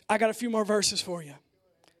 I got a few more verses for you.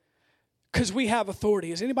 Because we have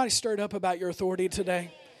authority. Is anybody stirred up about your authority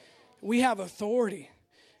today? We have authority.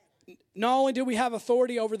 Not only do we have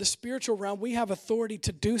authority over the spiritual realm, we have authority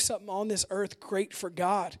to do something on this earth great for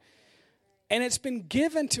God. And it's been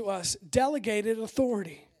given to us, delegated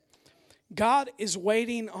authority. God is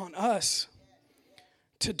waiting on us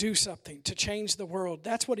to do something, to change the world.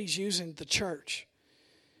 That's what he's using the church.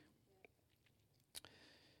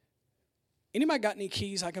 Anybody got any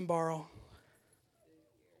keys I can borrow?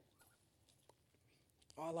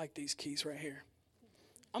 Oh, I like these keys right here.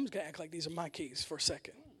 I'm just going to act like these are my keys for a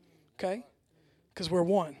second. Okay? Because we're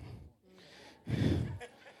one.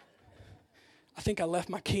 I think I left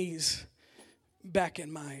my keys back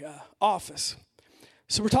in my office.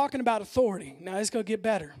 So we're talking about authority. Now it's going to get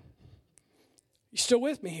better. You still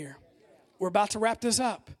with me here? We're about to wrap this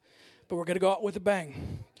up, but we're going to go out with a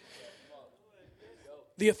bang.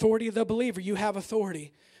 The authority of the believer. You have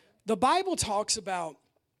authority. The Bible talks about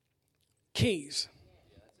keys.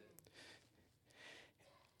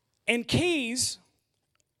 And keys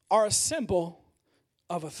are a symbol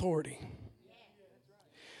of authority.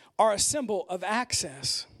 Are a symbol of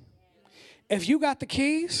access. If you got the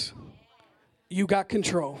keys, you got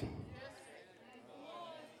control.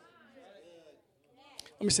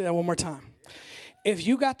 Let me say that one more time. If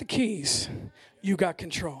you got the keys, you got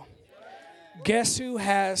control. Guess who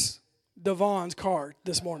has Devon's card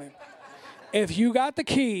this morning? If you got the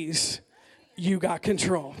keys, you got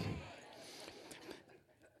control.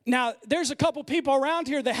 Now, there's a couple people around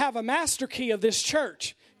here that have a master key of this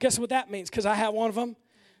church. Guess what that means? Because I have one of them.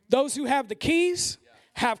 Those who have the keys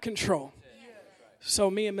have control.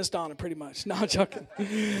 So me and Miss Donna, pretty much. No, I'm joking.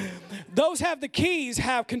 Those have the keys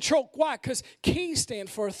have control. Why? Because keys stand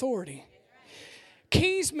for authority.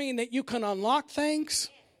 Keys mean that you can unlock things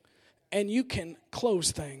and you can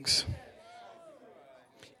close things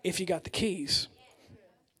if you got the keys.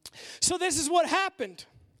 So this is what happened.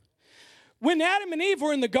 When Adam and Eve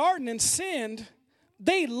were in the garden and sinned,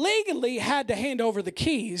 they legally had to hand over the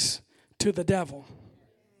keys to the devil.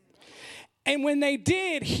 And when they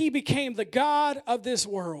did, he became the God of this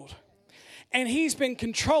world. And he's been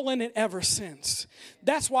controlling it ever since.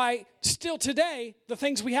 That's why still today, the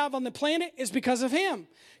things we have on the planet is because of him.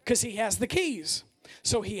 Because he has the keys.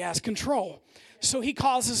 So he has control. So he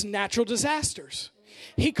causes natural disasters.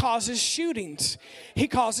 He causes shootings. He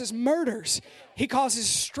causes murders. He causes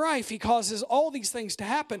strife. He causes all these things to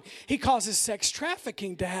happen. He causes sex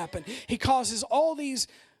trafficking to happen. He causes all these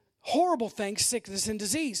horrible things, sickness and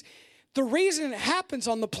disease. The reason it happens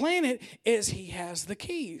on the planet is he has the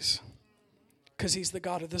keys. Because he's the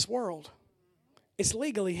God of this world. It's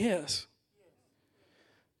legally his.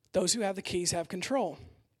 Those who have the keys have control.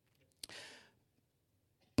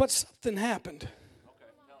 But something happened.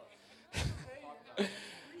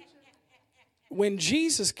 When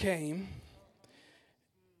Jesus came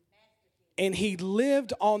and he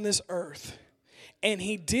lived on this earth and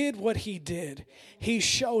he did what he did, he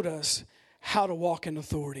showed us how to walk in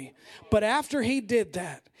authority. But after he did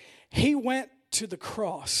that, he went to the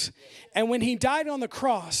cross. And when he died on the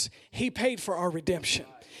cross, he paid for our redemption.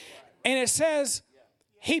 And it says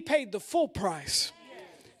he paid the full price.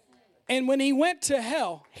 And when he went to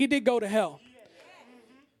hell, he did go to hell.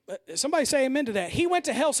 Somebody say amen to that. He went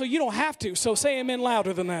to hell so you don't have to. So say amen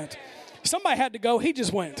louder than that. Somebody had to go. He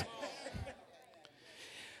just went.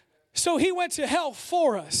 So he went to hell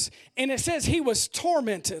for us. And it says he was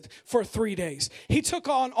tormented for 3 days. He took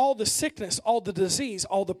on all the sickness, all the disease,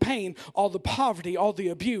 all the pain, all the poverty, all the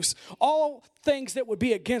abuse, all things that would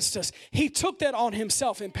be against us. He took that on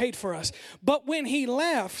himself and paid for us. But when he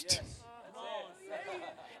left,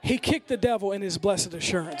 he kicked the devil in his blessed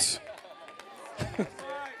assurance.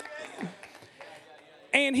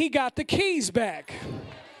 And he got the keys back.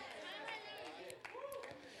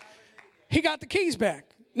 He got the keys back.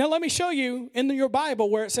 Now let me show you in your Bible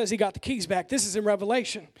where it says he got the keys back. This is in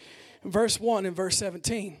Revelation, verse 1 and verse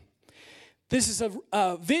 17. This is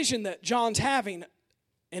a vision that John's having,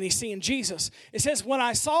 and he's seeing Jesus. It says, when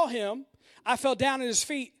I saw him, I fell down at his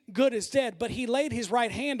feet, good as dead. But he laid his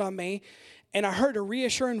right hand on me, and I heard a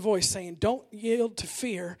reassuring voice saying, don't yield to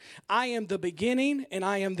fear. I am the beginning, and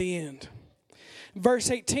I am the end.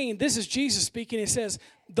 Verse 18, this is Jesus speaking. It says,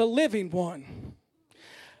 the living one.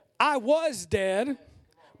 I was dead,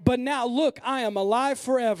 but now look, I am alive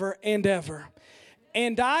forever and ever.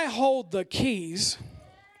 And I hold the keys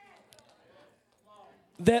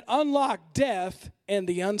that unlock death and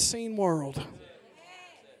the unseen world.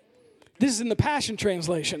 This is in the Passion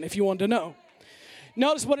Translation, if you want to know.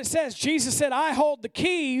 Notice what it says. Jesus said, I hold the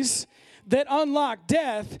keys that unlock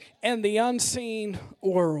death and the unseen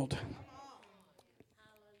world.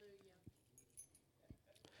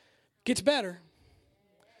 Gets better.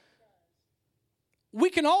 We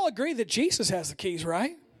can all agree that Jesus has the keys,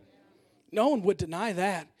 right? No one would deny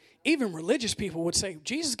that. Even religious people would say,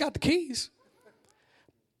 Jesus got the keys.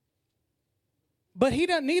 But he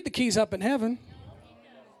doesn't need the keys up in heaven.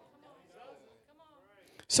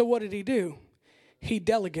 So what did he do? He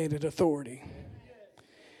delegated authority.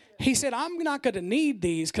 He said, I'm not going to need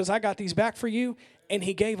these because I got these back for you. And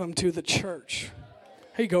he gave them to the church.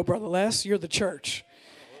 Here you go, Brother Les. You're the church.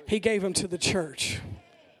 He gave them to the church.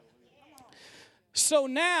 So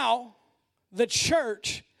now the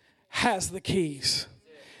church has the keys.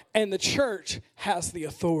 And the church has the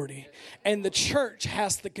authority. And the church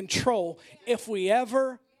has the control if we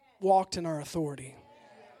ever walked in our authority.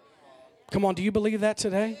 Come on, do you believe that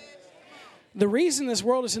today? The reason this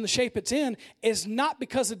world is in the shape it's in is not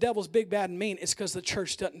because the devil's big, bad, and mean. It's because the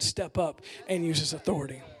church doesn't step up and use its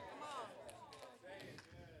authority.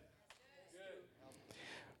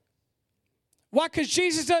 Why? Because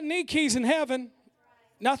Jesus doesn't need keys in heaven.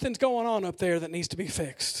 Nothing's going on up there that needs to be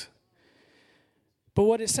fixed. But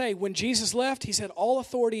what did it say? When Jesus left, he said, all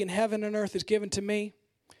authority in heaven and earth is given to me.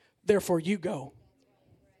 Therefore, you go.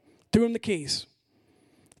 Threw him the keys.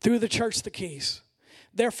 Threw the church the keys.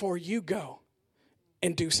 Therefore, you go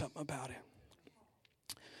and do something about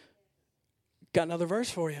it. Got another verse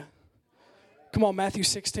for you. Come on, Matthew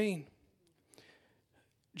 16.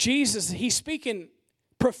 Jesus, he's speaking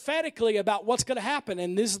prophetically about what's going to happen,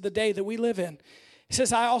 and this is the day that we live in. He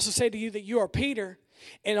says, I also say to you that you are Peter,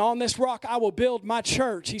 and on this rock I will build my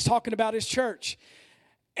church. He's talking about his church.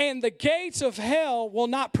 And the gates of hell will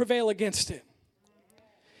not prevail against it.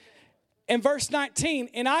 In verse 19,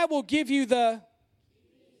 and I will give you the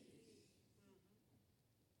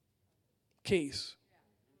keys.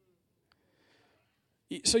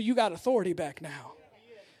 So you got authority back now.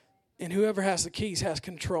 And whoever has the keys has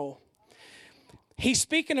control. He's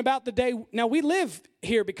speaking about the day. Now we live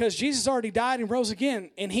here because Jesus already died and rose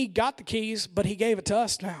again. And he got the keys, but he gave it to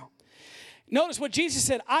us now. Notice what Jesus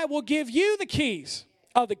said. I will give you the keys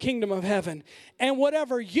of the kingdom of heaven. And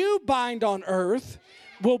whatever you bind on earth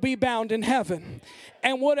will be bound in heaven.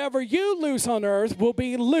 And whatever you loose on earth will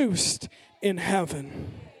be loosed in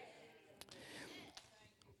heaven.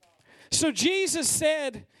 So Jesus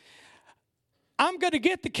said, I'm going to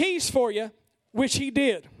get the keys for you, which he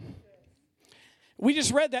did. We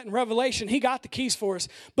just read that in Revelation. He got the keys for us.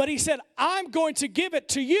 But he said, I'm going to give it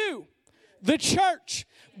to you, the church,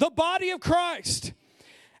 the body of Christ.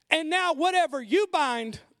 And now whatever you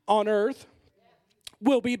bind on earth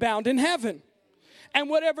will be bound in heaven. And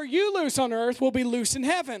whatever you loose on earth will be loose in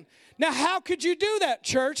heaven. Now, how could you do that,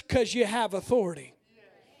 church? Because you have authority.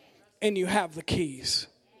 And you have the keys.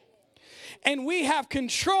 And we have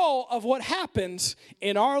control of what happens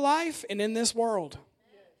in our life and in this world.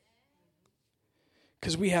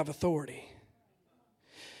 Because we have authority.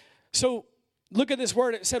 So, look at this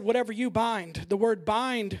word. It said, whatever you bind. The word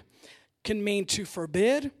bind can mean to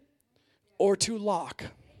forbid or to lock.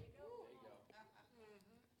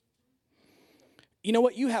 You know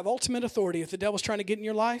what? You have ultimate authority. If the devil's trying to get in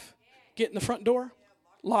your life, get in the front door,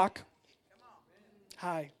 lock.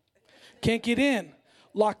 Hi. Can't get in,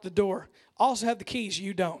 lock the door. Also have the keys,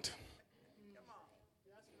 you don't.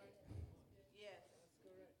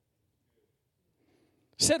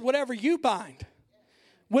 Said whatever you bind,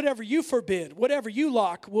 whatever you forbid, whatever you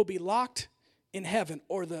lock will be locked in heaven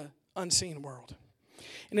or the unseen world.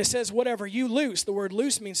 And it says whatever you loose, the word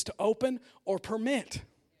loose means to open or permit.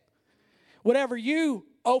 Whatever you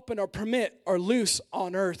open or permit or loose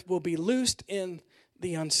on earth will be loosed in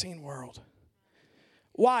the unseen world.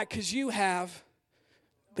 Why? Because you have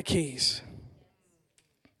the keys.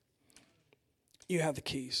 You have the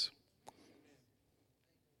keys.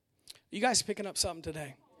 You guys picking up something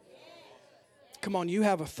today? Come on, you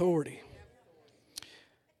have authority.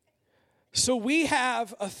 So we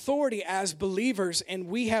have authority as believers, and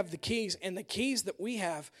we have the keys. And the keys that we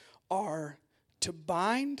have are to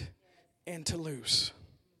bind and to loose.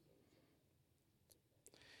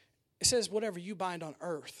 It says, whatever you bind on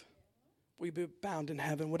earth will be bound in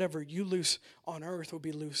heaven. Whatever you loose on earth will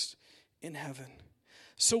be loosed in heaven.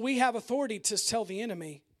 So we have authority to tell the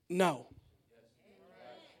enemy, no.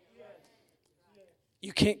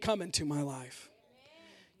 You can't come into my life.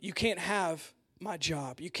 You can't have my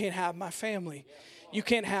job. You can't have my family. You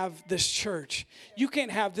can't have this church. You can't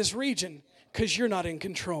have this region because you're not in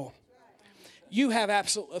control. You have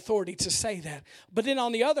absolute authority to say that. But then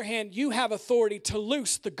on the other hand, you have authority to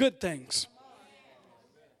loose the good things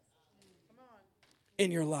in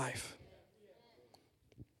your life.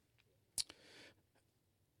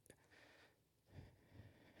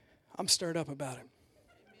 I'm stirred up about it.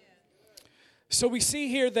 So we see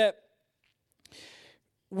here that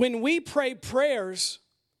when we pray prayers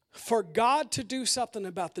for God to do something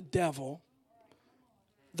about the devil,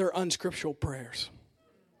 they're unscriptural prayers.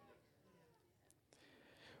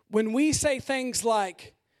 when we say things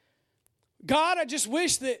like, God, I just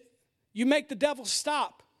wish that you make the devil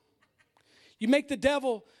stop. You make the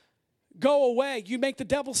devil go away. You make the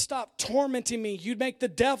devil stop tormenting me. You make the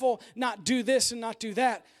devil not do this and not do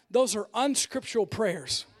that. Those are unscriptural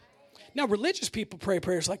prayers. Now, religious people pray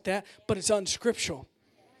prayers like that, but it's unscriptural.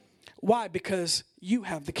 Why? Because you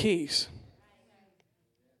have the keys.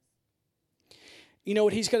 You know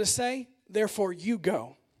what he's going to say? Therefore, you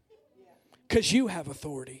go. Because you have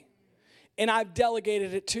authority. And I've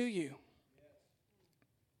delegated it to you.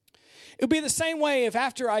 It would be the same way if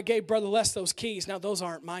after I gave Brother Les those keys. Now, those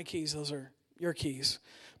aren't my keys. Those are your keys.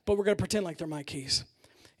 But we're going to pretend like they're my keys.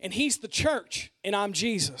 And he's the church, and I'm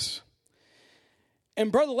Jesus.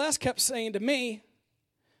 And Brother Les kept saying to me,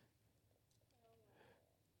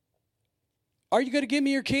 are you going to give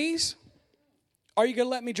me your keys? Are you going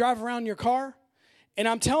to let me drive around your car? And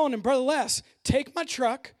I'm telling him, Brother Les, take my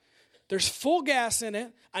truck. There's full gas in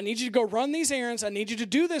it. I need you to go run these errands. I need you to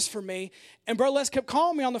do this for me. And Brother Les kept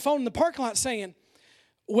calling me on the phone in the parking lot saying,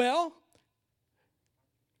 well,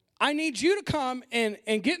 I need you to come and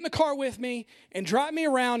get in the car with me and drive me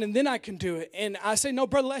around, and then I can do it. And I say, no,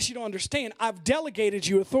 Brother Les, you don't understand. I've delegated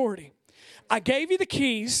you authority. I gave you the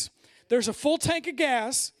keys. There's a full tank of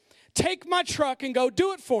gas. Take my truck and go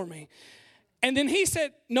do it for me. And then he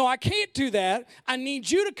said, no, I can't do that. I need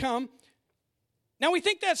you to come. Now, we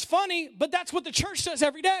think that's funny, but that's what the church does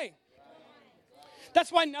every day.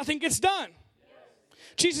 That's why nothing gets done.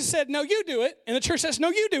 Jesus said, no, you do it. And the church says, no,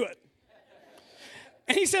 you do it.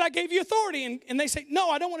 And he said, I gave you authority. And they say,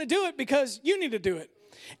 no, I don't want to do it because you need to do it.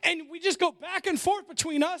 And we just go back and forth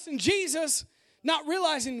between us and Jesus, not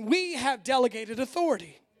realizing we have delegated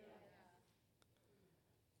authority.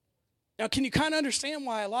 Now, can you kind of understand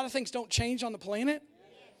why a lot of things don't change on the planet?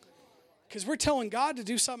 Because we're telling God to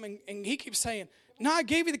do something, and he keeps saying, no, I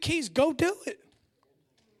gave you the keys. Go do it.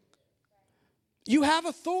 You have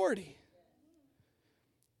authority.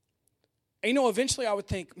 And you know, eventually I would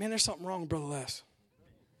think, man, there's something wrong with Brother Les.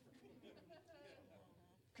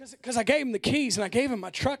 Because I gave him the keys, and I gave him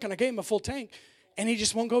my truck, and I gave him a full tank, and he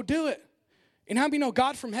just won't go do it. And how many know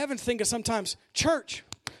God from heaven thinking sometimes, church,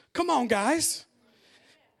 come on, guys.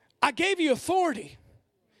 I gave you authority.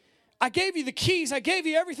 I gave you the keys. I gave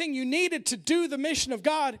you everything you needed to do the mission of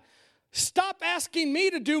God. Stop asking me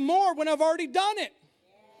to do more when I've already done it.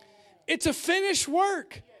 It's a finished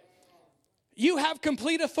work. You have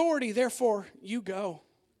complete authority. Therefore, you go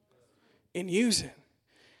and use it.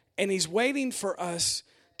 And he's waiting for us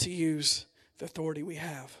to use the authority we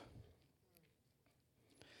have.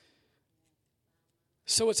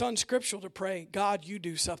 So it's unscriptural to pray, God, you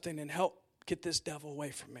do something and help get this devil away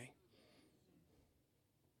from me.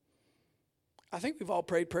 I think we've all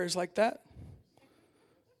prayed prayers like that.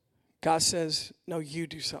 God says, no, you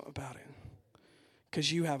do something about it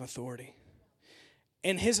because you have authority.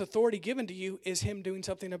 And his authority given to you is him doing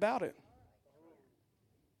something about it.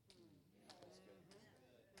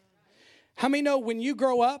 How many know when you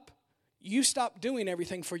grow up, you stop doing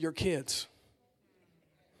everything for your kids?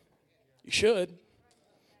 You should.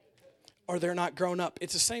 Or they're not grown up.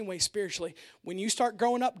 It's the same way spiritually. When you start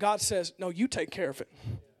growing up, God says, no, you take care of it.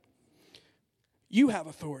 You have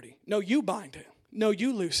authority. No, you bind it. No,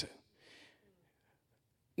 you loose it.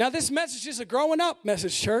 Now, this message is a growing up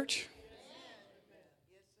message, church.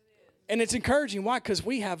 And it's encouraging. Why? Because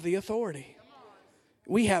we have the authority.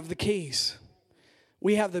 We have the keys.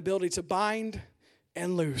 We have the ability to bind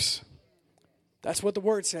and loose. That's what the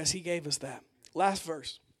word says. He gave us that. Last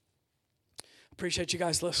verse. Appreciate you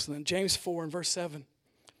guys listening. James 4 and verse 7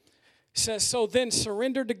 says, so then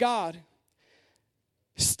surrender to God.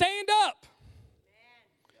 Stand up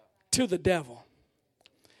to the devil.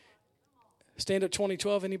 Stand Up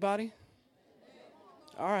 2012, anybody?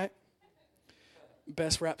 All right.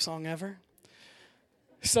 Best rap song ever.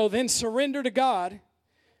 So then surrender to God.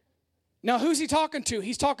 Now, who's he talking to?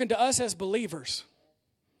 He's talking to us as believers.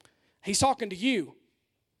 He's talking to you.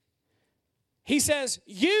 He says,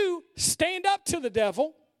 you stand up to the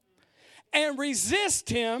devil and resist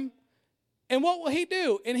him. And what will he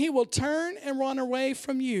do? And he will turn and run away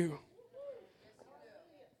from you.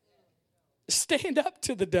 Stand up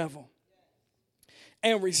to the devil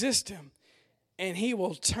and resist him. And he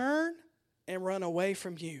will turn and run away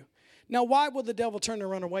from you. Now, why will the devil turn and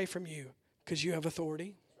run away from you? Because you have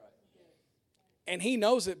authority. And he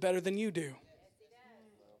knows it better than you do.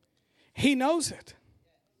 He knows it.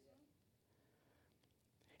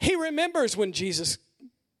 He remembers when Jesus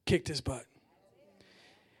kicked his butt.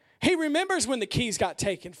 He remembers when the keys got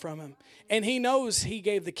taken from him. And he knows he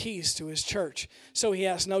gave the keys to his church. So he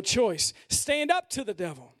has no choice. Stand up to the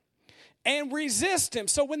devil and resist him.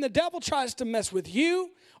 So when the devil tries to mess with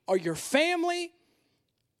you or your family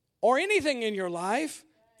or anything in your life,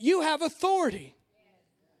 you have authority.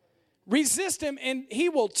 Resist him and he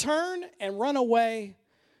will turn and run away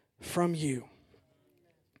from you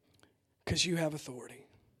because you have authority.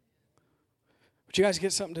 Would you guys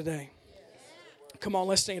get something today? Come on,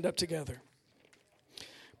 let's stand up together.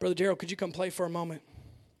 Brother Darrell, could you come play for a moment?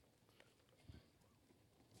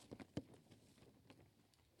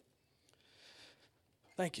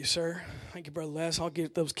 Thank you, sir. Thank you, Brother Les. I'll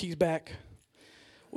get those keys back.